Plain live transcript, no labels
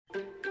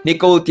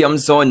Nicole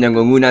Tiamzon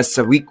nangunguna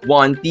sa Week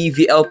 1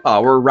 PVL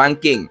Power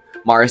Ranking.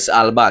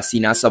 Alba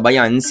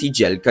sinasabayan si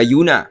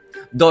Cayuna.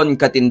 Don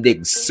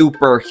Catindig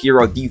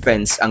superhero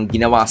defense ang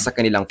ginawa sa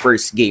kanilang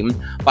first game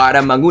para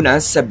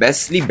manguna sa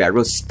Best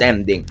Libero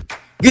standing.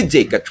 Good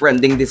day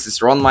ka-trending, this is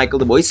Ron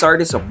Michael, the voice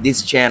artist of this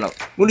channel.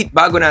 Ngunit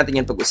bago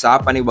natin yung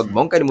pag-usapan ay huwag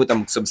mong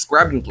kalimutan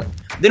mag-subscribe and click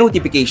the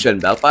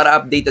notification bell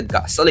para updated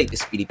ka sa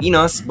latest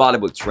Pilipinas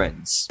Volleyball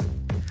Trends.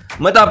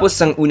 Matapos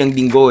ang unang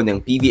linggo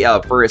ng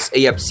PVL First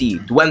AFC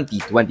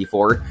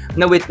 2024,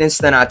 na-witness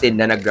na natin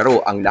na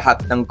naglaro ang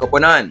lahat ng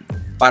koponan.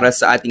 Para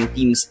sa ating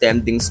team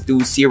standings,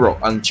 2-0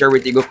 ang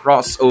Cheritigo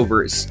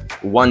Crossovers,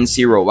 1-0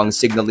 ang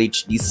Signal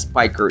HD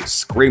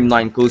Spikers,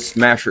 Creamline Coast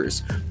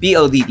Smashers,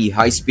 PLDT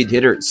High Speed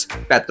Hitters,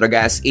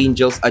 Petrogas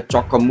Angels at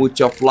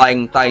Chocomucho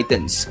Flying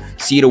Titans,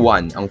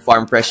 0-1 ang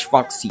Farm Fresh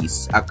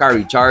Foxies,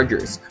 Akari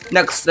Chargers,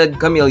 Nexted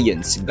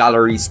Chameleons,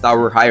 Galleries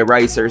Tower High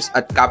Risers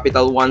at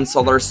Capital One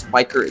Solar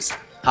Spikers,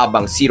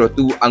 habang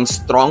 0-2 ang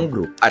Strong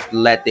Group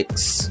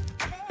Athletics.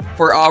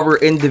 For our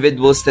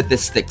individual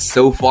statistics,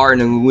 so far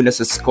nangunguna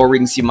sa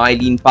scoring si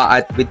Mylene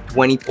Paat with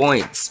 20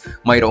 points.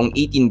 Mayroong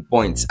 18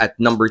 points at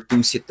number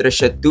 2 si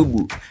Trisha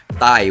Tubu.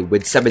 Tie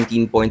with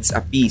 17 points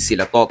apiece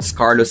sila Tots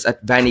Carlos at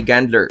Vanny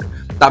Gandler.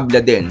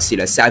 Tabla din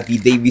sila Savvy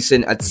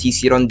Davison at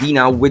Cici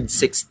Rondina with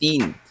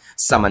 16.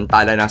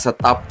 Samantala nasa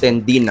top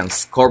 10 din ng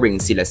scoring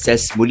sila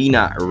Ces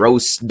Molina,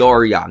 Rose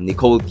Doria,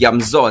 Nicole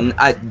Tiamzon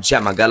at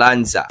Gemma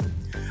Galanza.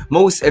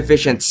 Most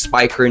efficient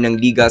spiker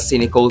ng liga si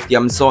Nicole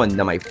Tiamzon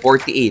na may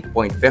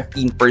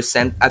 48.15%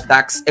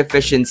 attacks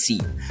efficiency.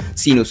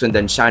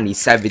 Sinusundan siya ni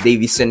Savvy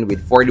Davison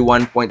with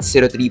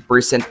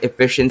 41.03%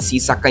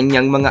 efficiency sa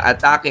kanyang mga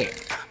atake.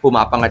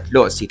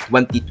 Pumapangatlo si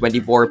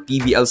 2024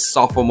 PVL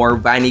sophomore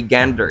Vanny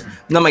Gandler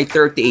na may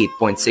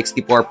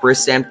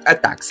 38.64%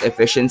 attacks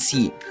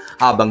efficiency.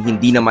 Habang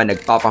hindi naman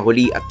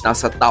nagpapahuli at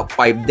nasa top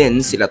 5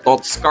 din sila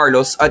Tots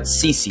Carlos at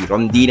Cici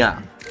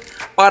Rondina.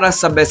 Para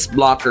sa best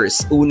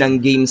blockers, unang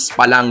games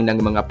pa lang ng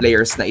mga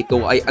players na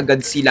ito ay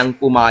agad silang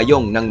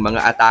pumayong ng mga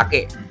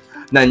atake.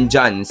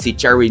 Nandyan si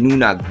Cherry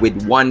Nunag with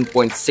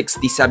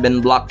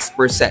 1.67 blocks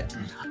per set.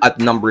 At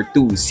number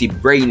 2 si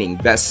Braining,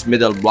 best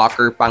middle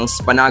blocker pang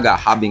Spanaga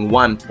having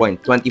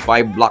 1.25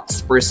 blocks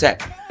per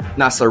set.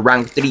 Nasa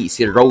rank 3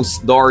 si Rose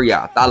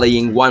Doria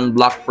talaying 1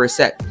 block per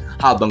set.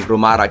 Habang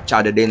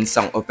rumaratsada din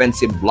sang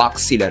offensive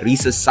blocks sila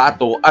Risa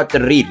Sato at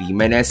Riri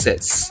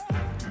Meneses.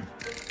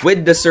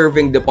 With the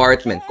serving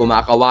department,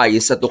 kumakaway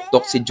sa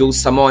tuktok si Joe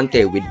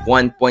Samonte with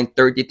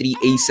 1.33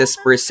 aces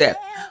per set.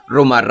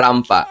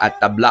 Rumarampa at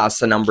tabla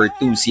sa number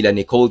 2 sila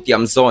Nicole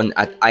Tiamzon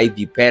at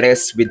Ivy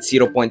Perez with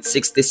 0.67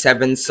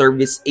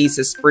 service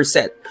aces per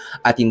set.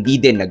 At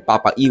hindi din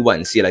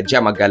nagpapaiwan sila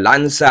Gemma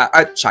Galanza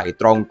at Chai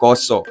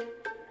Troncoso.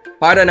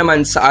 Para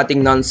naman sa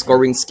ating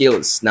non-scoring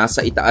skills, nasa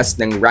itaas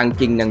ng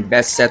ranking ng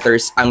best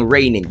setters ang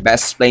reigning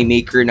best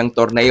playmaker ng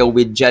torneo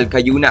with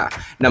Cayuna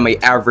na may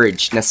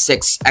average na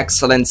 6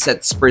 excellent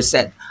sets per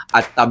set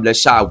at tabla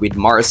siya with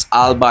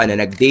Alba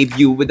na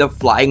nag-debut with the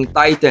Flying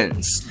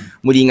Titans.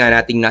 Muli nga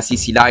nating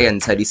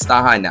nasisilayan sa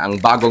listahan na ang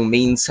bagong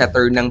main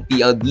setter ng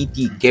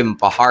PLDT Kim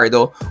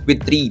Fajardo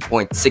with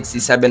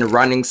 3.67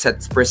 running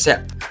sets per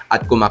set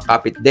at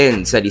kumakapit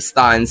din sa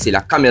listahan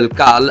sila Camille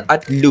Cal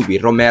at Louie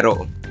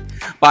Romero.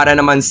 Para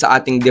naman sa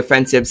ating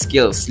defensive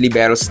skills,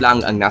 liberos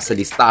lang ang nasa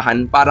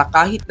listahan para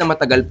kahit na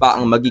matagal pa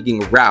ang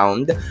magiging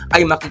round,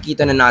 ay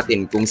makikita na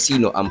natin kung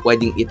sino ang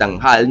pwedeng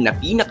itanghal na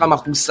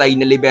pinakamahusay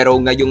na libero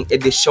ngayong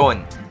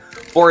edisyon.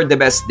 For the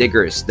best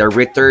diggers, the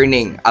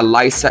returning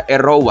Alyssa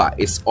Eroa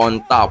is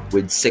on top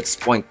with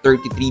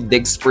 6.33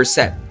 digs per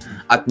set.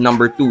 At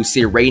number 2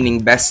 si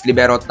reigning best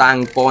libero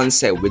Tang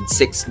Ponce with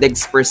 6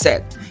 digs per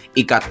set.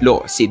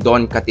 Ikatlo si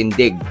Don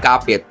Catindig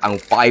kapit ang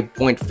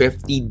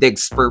 5.50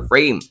 digs per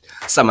frame.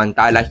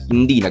 Samantala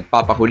hindi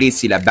nagpapahuli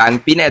sila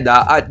Bang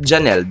Pineda at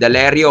Janelle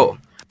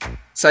Delerio.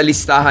 Sa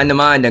listahan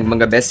naman ng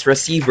mga best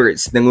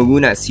receivers,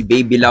 nangunguna si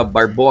Baby Love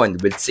Barbon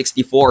with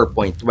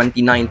 64.29%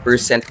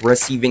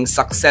 receiving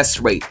success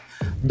rate.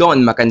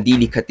 Don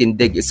Macandili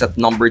Catindig is at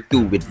number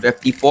 2 with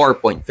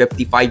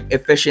 54.55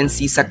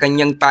 efficiency sa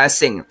kanyang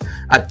passing.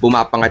 At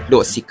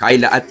pumapangatlo si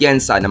Kyla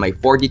Atienza na may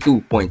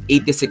 42.86%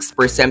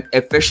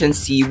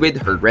 efficiency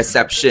with her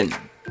reception.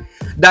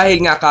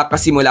 Dahil nga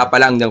kakasimula pa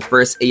lang ng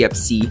first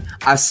AFC,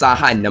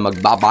 asahan na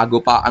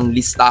magbabago pa ang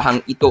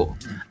listahang ito.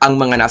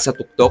 Ang mga nasa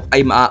tuktok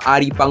ay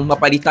maaari pang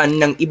mapalitan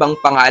ng ibang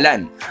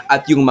pangalan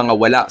at yung mga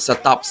wala sa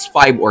tops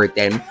 5 or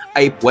 10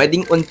 ay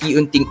pwedeng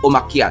unti-unting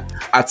umakyat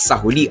at sa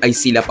huli ay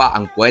sila pa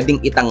ang pwedeng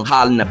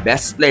itanghal na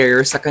best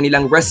player sa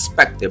kanilang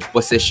respective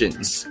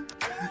positions.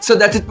 So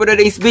that's it for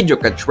today's video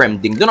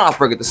ka-trending. Do not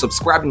forget to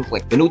subscribe and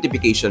click the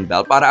notification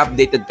bell para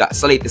updated ka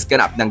sa latest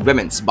ganap ng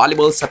women's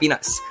volleyball sa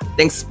Pinas.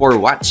 Thanks for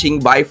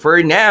watching. Bye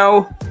for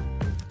now!